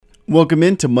Welcome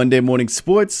into Monday Morning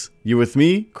Sports. You're with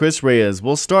me, Chris Reyes.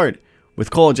 We'll start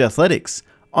with college athletics.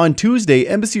 On Tuesday,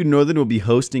 MSU Northern will be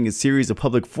hosting a series of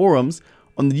public forums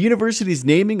on the university's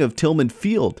naming of Tillman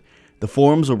Field. The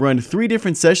forums will run 3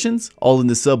 different sessions, all in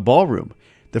the sub ballroom.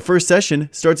 The first session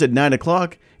starts at 9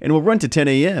 o'clock and will run to 10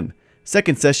 a.m.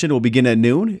 Second session will begin at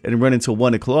noon and run until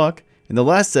 1 o'clock. And the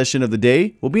last session of the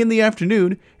day will be in the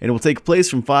afternoon and will take place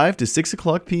from 5 to 6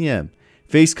 o'clock p.m.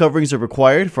 Face coverings are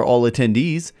required for all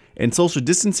attendees, and social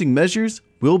distancing measures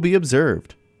will be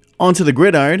observed. On to the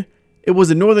gridiron. It was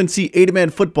a Northern Sea 8-man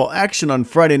football action on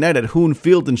Friday night at Hoon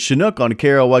Field in Chinook on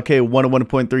KRYK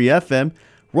 101.3 FM.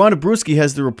 Ron Abruzzi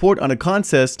has the report on a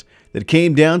contest that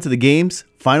came down to the game's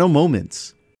final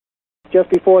moments. Just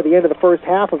before the end of the first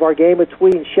half of our game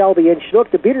between Shelby and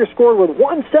Chinook, the Beaters scored with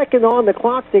 1 second on the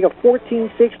clock to take a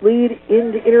 14-6 lead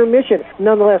into intermission.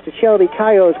 Nonetheless, the Shelby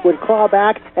Coyotes would claw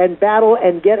back and battle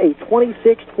and get a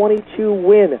 26-22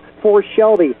 win for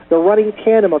Shelby. The running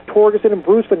tandem of Torgerson and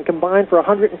Bruceman combined for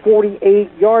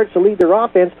 148 yards to lead their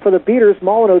offense. For the Beaters,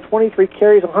 Molyneux 23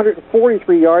 carries,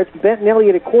 143 yards. Benton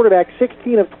Elliott at quarterback,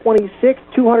 16 of 26,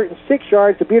 206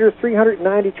 yards. The Beaters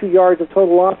 392 yards of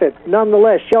total offense.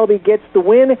 Nonetheless, Shelby gets the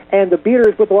win, and the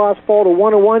Beaters with the loss fall to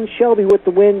 1-1. Shelby with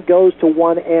the win goes to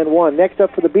 1-1. Next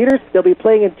up for the Beaters, they'll be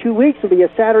playing in 2 weeks. It'll be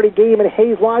a Saturday game at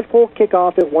Hayes Lodgepole,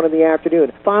 kickoff at 1 in the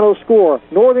afternoon. Final score,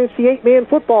 Northern Sea 8-man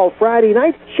football Friday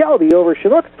night, Shelby over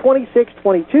Chinook,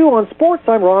 26-22. On sports,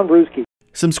 I'm Ron Abruzzi.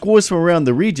 Some scores from around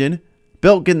the region.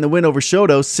 Belt getting the win over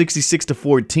Shoto,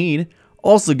 66-14.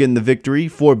 Also getting the victory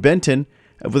for Benton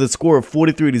with a score of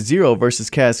 43-0 versus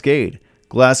Cascade.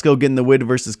 Glasgow getting the win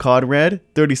versus Conrad,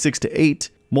 36-8.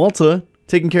 Malta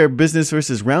taking care of business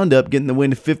versus Roundup, getting the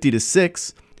win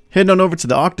 50-6. Heading on over to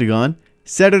the Octagon.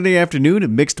 Saturday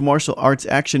afternoon, mixed martial arts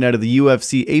action out of the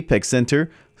UFC Apex Center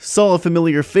saw a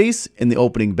familiar face in the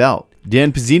opening bout.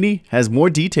 Dan Pizzini has more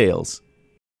details.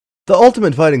 The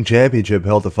Ultimate Fighting Championship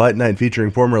held a fight night featuring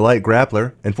former light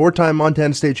grappler and 4-time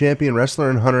Montana State champion wrestler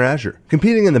and Hunter Azure,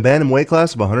 competing in the bantamweight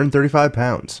class of 135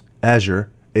 pounds.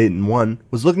 Azure, 8-1,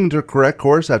 was looking to correct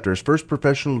course after his first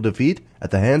professional defeat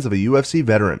at the hands of a UFC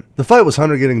veteran. The fight was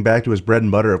Hunter getting back to his bread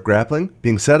and butter of grappling,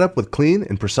 being set up with clean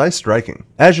and precise striking.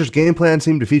 Azure's game plan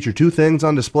seemed to feature 2 things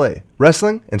on display: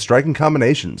 wrestling and striking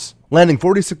combinations, landing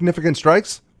 40 significant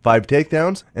strikes, 5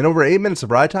 takedowns, and over 8 minutes of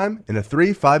ride time in a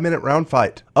 3 5-minute round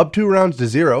fight. Up 2 rounds to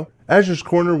 0, Azure's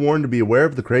corner warned to be aware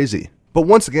of the crazy. But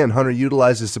once again, Hunter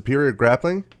utilized his superior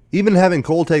grappling, even having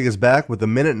Cole take his back with a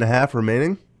minute and a half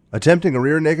remaining, attempting a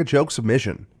rear naked choke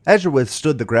submission. Azure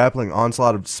withstood the grappling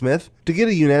onslaught of Smith to get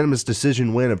a unanimous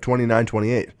decision win of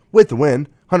 29-28. With the win,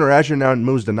 Hunter Azure now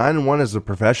moves to 9-1 as a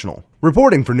professional.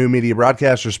 Reporting for New Media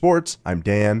Broadcaster Sports, I'm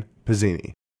Dan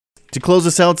Pizzini. To close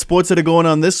us out, sports that are going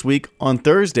on this week, on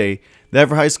Thursday, the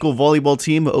Havre High School volleyball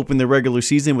team will open their regular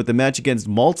season with a match against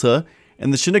Malta,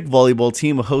 and the Chinook volleyball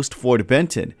team will host Fort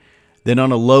Benton. Then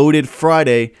on a loaded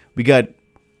Friday, we got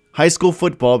high school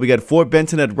football. We got Fort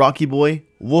Benton at Rocky Boy,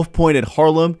 Wolf Point at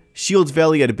Harlem, Shields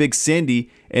Valley at Big Sandy,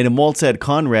 and Malta at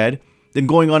Conrad. Then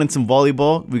going on in some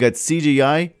volleyball, we got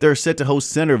CGI. They're set to host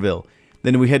Centerville.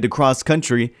 Then we head to cross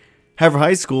country. Havre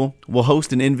High School will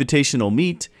host an invitational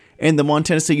meet, and the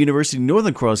Montana State University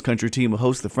Northern Cross Country team will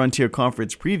host the Frontier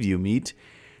Conference Preview Meet.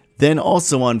 Then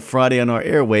also on Friday on our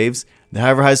airwaves, the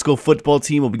Havre High School football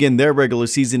team will begin their regular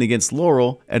season against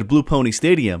Laurel at Blue Pony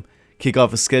Stadium.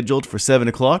 Kickoff is scheduled for 7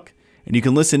 o'clock, and you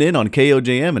can listen in on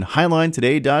KOJM and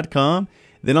HighlineToday.com.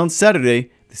 Then on Saturday,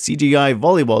 the CGI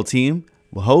volleyball team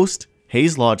will host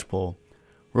Hayes Lodgepole.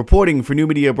 Reporting for New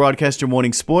Media Broadcaster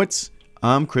Morning Sports,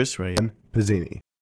 I'm Chris Reyes. Pizzini.